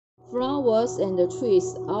Flowers and the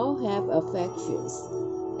trees all have affections,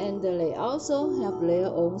 and they also have their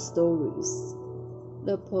own stories.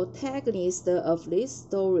 The protagonist of this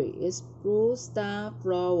story is blue star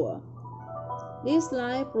flower. This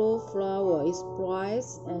light blue flower is bright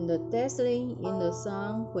and dazzling in the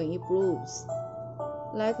sun when it blooms,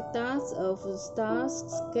 like dots of stars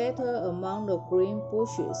scattered among the green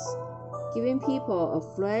bushes, giving people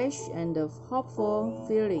a fresh and hopeful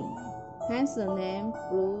feeling. Hence the name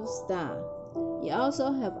Blue Star. It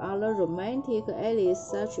also has other romantic elements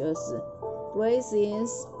such as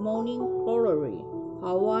Brazil's morning glory,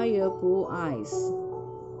 Hawaii blue eyes.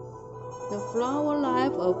 The flower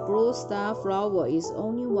life of Blue Star flower is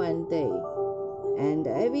only one day, and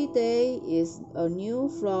every day is a new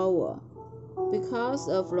flower. Because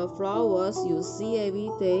of the flowers you see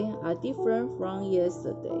every day are different from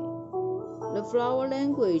yesterday. The flower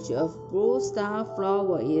language of Blue Star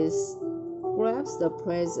flower is grasp the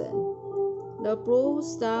present. The blue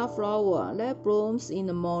star flower that blooms in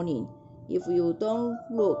the morning, if you don't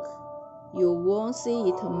look, you won't see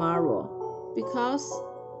it tomorrow, because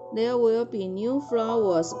there will be new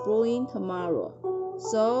flowers blooming tomorrow.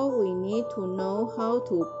 So we need to know how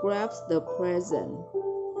to grasp the present.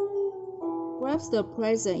 Grasp the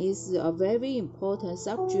present is a very important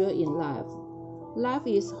subject in life. Life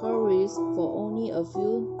is hurried for only a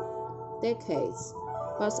few decades,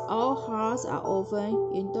 but our hearts are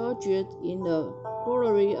often indulged in the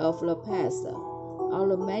glory of the past, or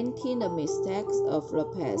lamenting the mistakes of the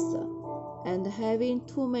past, and having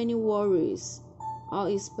too many worries or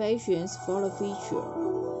expectations for the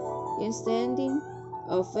future, instead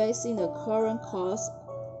of facing the current cause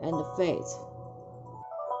and fate.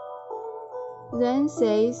 Then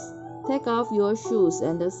says, take off your shoes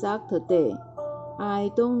and socks today.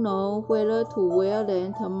 I don't know whether to wear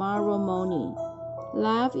them tomorrow morning.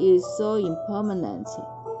 Life is so impermanent.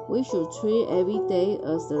 We should treat every day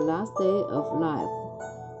as the last day of life.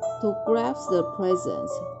 To grasp the present.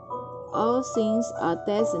 All things are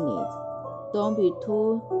destined. Don't be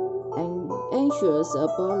too anxious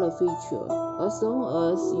about the future. As long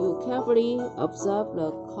as you carefully observe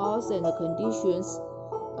the cause and the conditions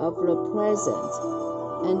of the present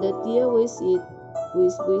and deal with it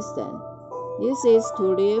with wisdom. This is to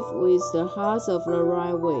live with the heart of the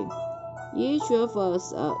right way. Each of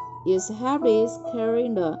us is happily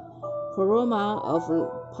carrying the karma of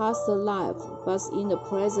past life, but in the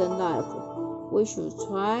present life, we should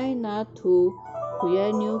try not to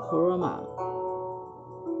create new karma.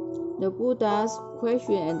 The Buddha's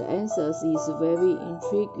question and answers is very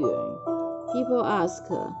intriguing. People ask,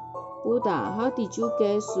 Buddha, how did you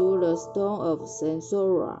get through the storm of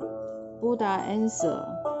samsara? Buddha answered,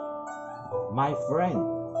 My friend,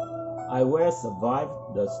 I will survive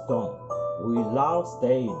the storm without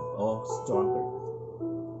staying or stronger.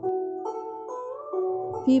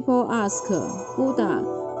 People ask, Buddha,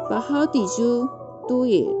 but how did you do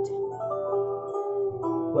it?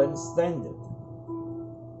 When standing,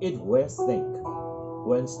 it will sink.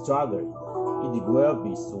 When struggling, it will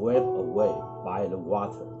be swept away by the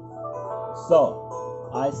water. So,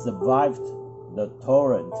 I survived the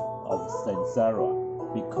torrent of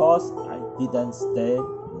samsara because I didn't stay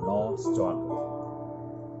nor struggle.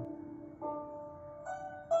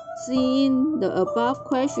 Seeing the above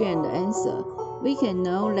question and answer, we can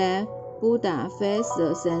know that Buddha faced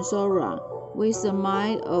the samsara with the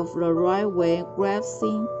mind of the right way,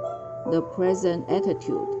 grasping the present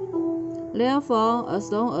attitude. Therefore,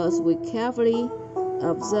 as long as we carefully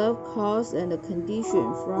observe cause and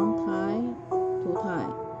condition from time to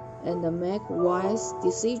time, and make wise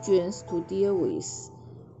decisions to deal with,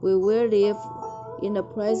 we will live in the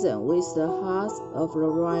present with the heart of the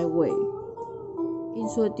right way.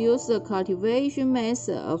 Introduce the cultivation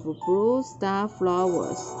method of blue star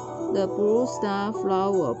flowers. The blue star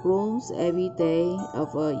flower blooms every day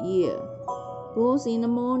of a year, blooms in the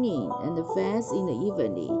morning and fades in the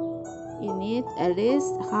evening. It needs at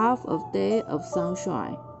least half a day of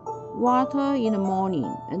sunshine, water in the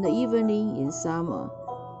morning and the evening in summer,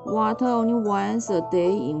 water only once a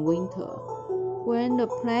day in winter. When the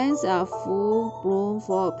plants are full bloom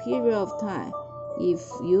for a period of time, if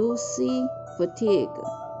you see fatigue,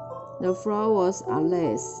 the flowers are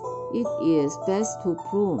less, it is best to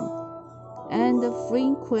prune, and the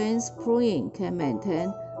frequent pruning can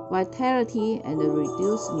maintain vitality and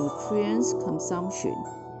reduce nutrients consumption.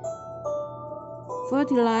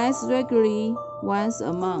 Fertilize regularly once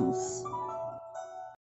a month.